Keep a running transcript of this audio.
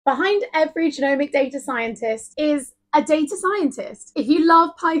Behind every genomic data scientist is a data scientist. If you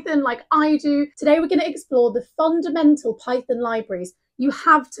love Python like I do, today we're going to explore the fundamental Python libraries you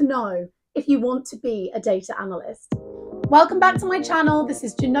have to know if you want to be a data analyst. Welcome back to my channel. This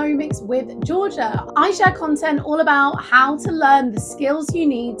is Genomics with Georgia. I share content all about how to learn the skills you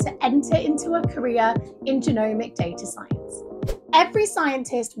need to enter into a career in genomic data science. Every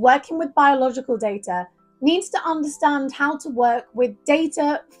scientist working with biological data needs to understand how to work with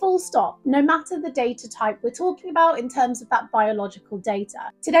data full stop, no matter the data type we're talking about in terms of that biological data.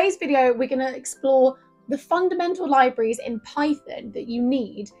 Today's video, we're going to explore the fundamental libraries in Python that you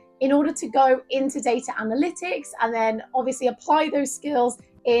need in order to go into data analytics and then obviously apply those skills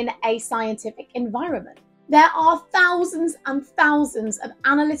in a scientific environment. There are thousands and thousands of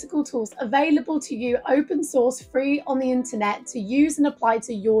analytical tools available to you, open source, free on the internet to use and apply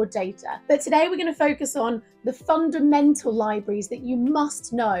to your data. But today we're going to focus on the fundamental libraries that you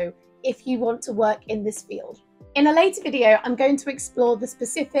must know if you want to work in this field. In a later video, I'm going to explore the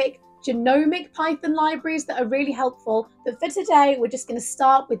specific genomic Python libraries that are really helpful. But for today, we're just going to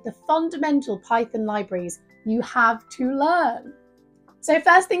start with the fundamental Python libraries you have to learn. So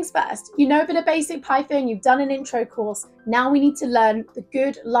first things first, you know a bit of basic Python, you've done an intro course. Now we need to learn the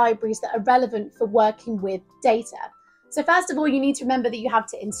good libraries that are relevant for working with data. So first of all, you need to remember that you have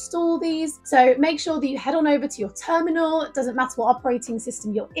to install these. So make sure that you head on over to your terminal. It doesn't matter what operating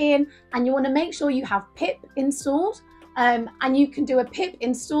system you're in, and you want to make sure you have pip installed. And you can do a pip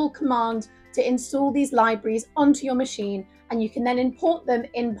install command to install these libraries onto your machine, and you can then import them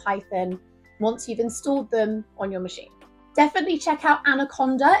in Python once you've installed them on your machine. Definitely check out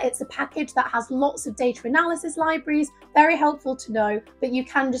Anaconda. It's a package that has lots of data analysis libraries, very helpful to know, but you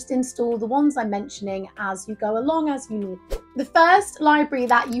can just install the ones I'm mentioning as you go along as you need. The first library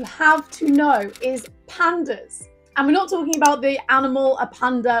that you have to know is pandas. And we're not talking about the animal, a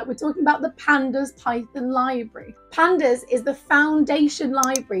panda, we're talking about the pandas Python library. Pandas is the foundation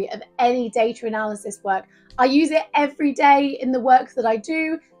library of any data analysis work. I use it every day in the work that I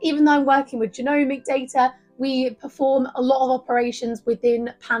do. Even though I'm working with genomic data, we perform a lot of operations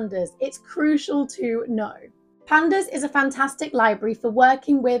within pandas. It's crucial to know. Pandas is a fantastic library for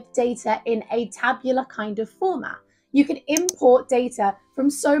working with data in a tabular kind of format. You can import data from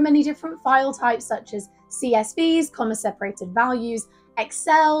so many different file types such as CSVs, comma-separated values,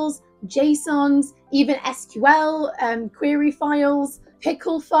 Excels, JSONs, even SQL, query files,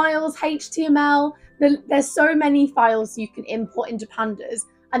 pickle files, HTML. There's so many files you can import into pandas.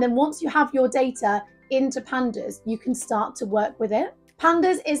 And then once you have your data into pandas, you can start to work with it.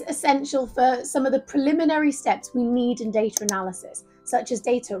 Pandas is essential for some of the preliminary steps we need in data analysis, such as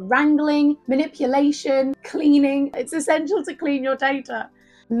data wrangling, manipulation, cleaning. It's essential to clean your data.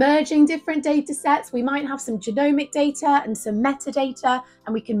 Merging different data sets. We might have some genomic data and some metadata,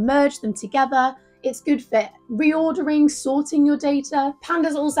 and we can merge them together. It's good for reordering, sorting your data.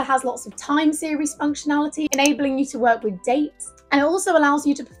 Pandas also has lots of time series functionality, enabling you to work with dates. And it also allows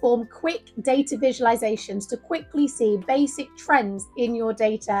you to perform quick data visualizations to quickly see basic trends in your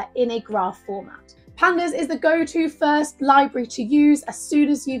data in a graph format. Pandas is the go-to first library to use as soon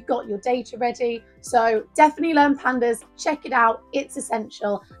as you've got your data ready. So definitely learn pandas, check it out, it's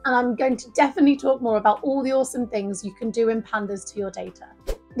essential. And I'm going to definitely talk more about all the awesome things you can do in pandas to your data.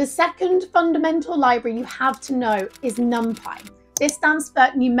 The second fundamental library you have to know is numpy. This stands for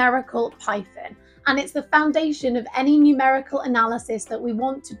numerical Python, and it's the foundation of any numerical analysis that we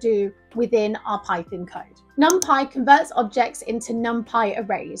want to do within our Python code. NumPy converts objects into NumPy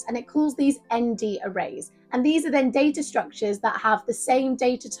arrays, and it calls these ND arrays. And these are then data structures that have the same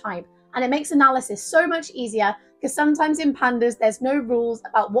data type, and it makes analysis so much easier because sometimes in pandas there's no rules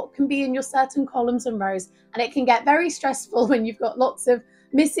about what can be in your certain columns and rows, and it can get very stressful when you've got lots of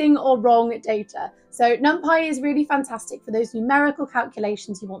missing or wrong data. So NumPy is really fantastic for those numerical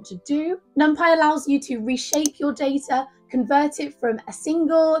calculations you want to do. NumPy allows you to reshape your data, convert it from a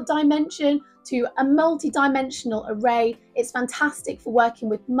single dimension to a multi-dimensional array. It's fantastic for working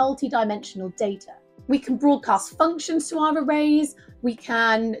with multi-dimensional data. We can broadcast functions to our arrays. We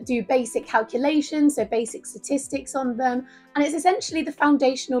can do basic calculations, so basic statistics on them. And it's essentially the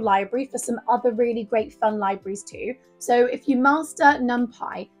foundational library for some other really great fun libraries too. So if you master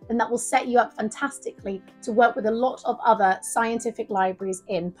NumPy, then that will set you up fantastically to work with a lot of other scientific libraries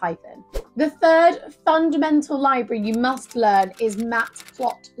in Python. The third fundamental library you must learn is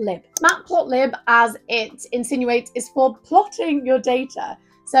matplotlib. Matplotlib, as it insinuates, is for plotting your data.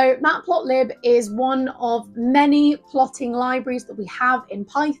 So matplotlib is one of many plotting libraries that we have in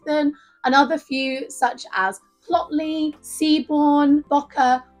Python. Another few such as Plotly, Seaborn,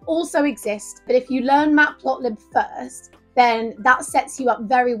 Bocker also exist. But if you learn matplotlib first, then that sets you up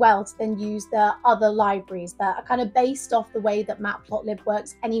very well to then use the other libraries that are kind of based off the way that matplotlib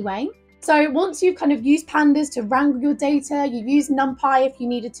works anyway. So once you've kind of used pandas to wrangle your data, you use numpy if you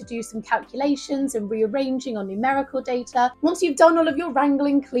needed to do some calculations and rearranging on numerical data. Once you've done all of your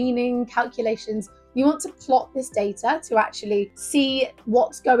wrangling, cleaning, calculations, you want to plot this data to actually see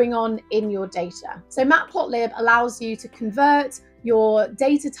what's going on in your data. So matplotlib allows you to convert your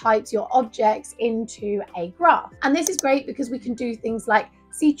data types, your objects, into a graph. And this is great because we can do things like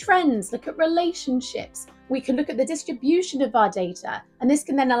see trends, look at relationships. We can look at the distribution of our data, and this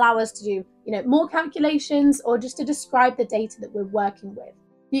can then allow us to do, more calculations or just to describe the data that we're working with.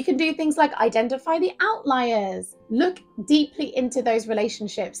 You can do things like identify the outliers, look deeply into those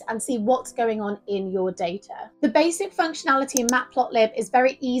relationships and see what's going on in your data. The basic functionality in matplotlib is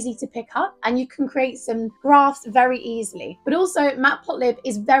very easy to pick up, and you can create some graphs very easily. But also matplotlib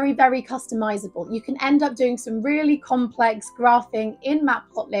is very, very customizable. You can end up doing some really complex graphing in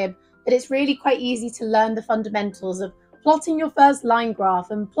matplotlib, but it's really quite easy to learn the fundamentals of plotting your first line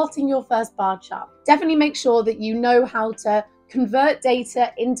graph and plotting your first bar chart. Definitely make sure that you know how to convert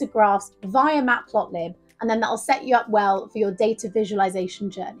data into graphs via matplotlib, and then that'll set you up well for your data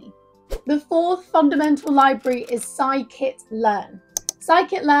visualization journey. The fourth fundamental library is scikit-learn.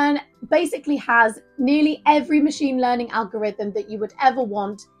 Scikit-learn basically has nearly every machine learning algorithm that you would ever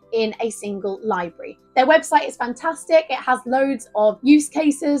want in a single library. Their website is fantastic. It has loads of use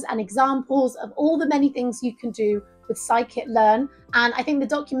cases and examples of all the many things you can do with scikit-learn. And I think the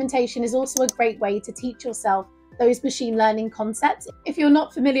documentation is also a great way to teach yourself those machine learning concepts if you're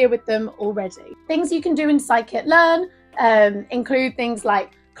not familiar with them already. Things you can do in scikit-learn include things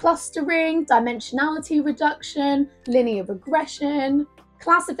like clustering, dimensionality reduction, linear regression,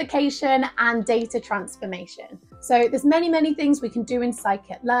 classification, and data transformation. So there's many things we can do in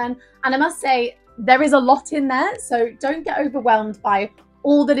scikit-learn, and I must say there is a lot in there, so don't get overwhelmed by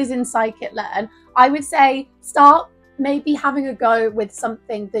all that is in scikit-learn. I would say start maybe having a go with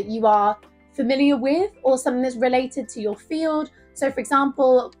something that you are familiar with or something that's related to your field. So for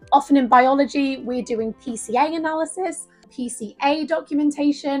example, often in biology, we're doing PCA analysis, PCA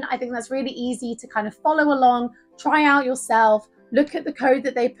documentation. I think that's really easy to kind of follow along, try out yourself, look at the code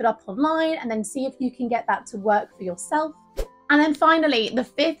that they put up online, and then see if you can get that to work for yourself. And then finally, the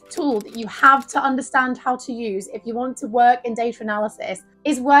fifth tool that you have to understand how to use if you want to work in data analysis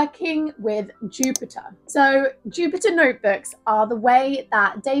is working with Jupyter. So Jupyter notebooks are the way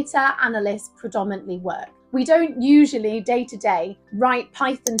that data analysts predominantly work. We don't usually day to day write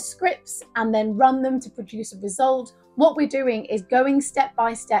Python scripts and then run them to produce a result. What we're doing is going step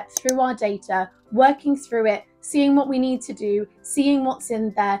by step through our data, working through it, seeing what we need to do, seeing what's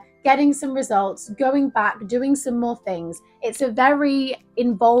in there, getting some results, going back, doing some more things. It's a very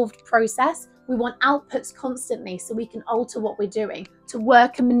involved process. We want outputs constantly so we can alter what we're doing to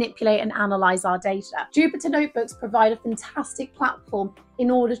work and manipulate and analyze our data. Jupyter Notebooks provide a fantastic platform in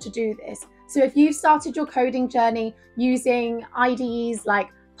order to do this. So if you've started your coding journey using IDEs like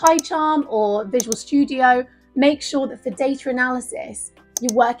PyCharm or Visual Studio, make sure that for data analysis,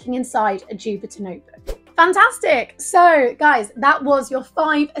 you're working inside a Jupyter Notebook. Fantastic! So guys, that was your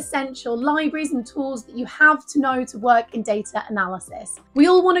 5 essential libraries and tools that you have to know to work in data analysis. We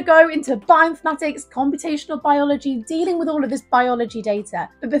all want to go into bioinformatics, computational biology, dealing with all of this biology data.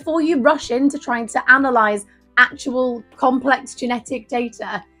 But before you rush into trying to analyze actual complex genetic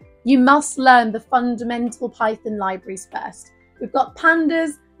data, you must learn the fundamental Python libraries first. We've got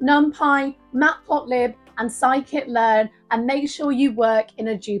pandas, numpy, matplotlib, and scikit-learn, and make sure you work in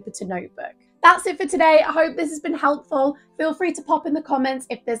a Jupyter Notebook. That's it for today. I hope this has been helpful. Feel free to pop in the comments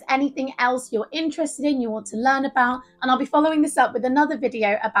if there's anything else you're interested in, you want to learn about, and I'll be following this up with another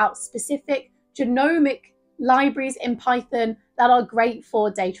video about specific genomic libraries in Python that are great for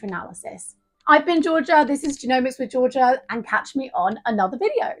data analysis. I've been Georgia, this is Genomics with Georgia, and catch me on another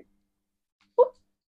video.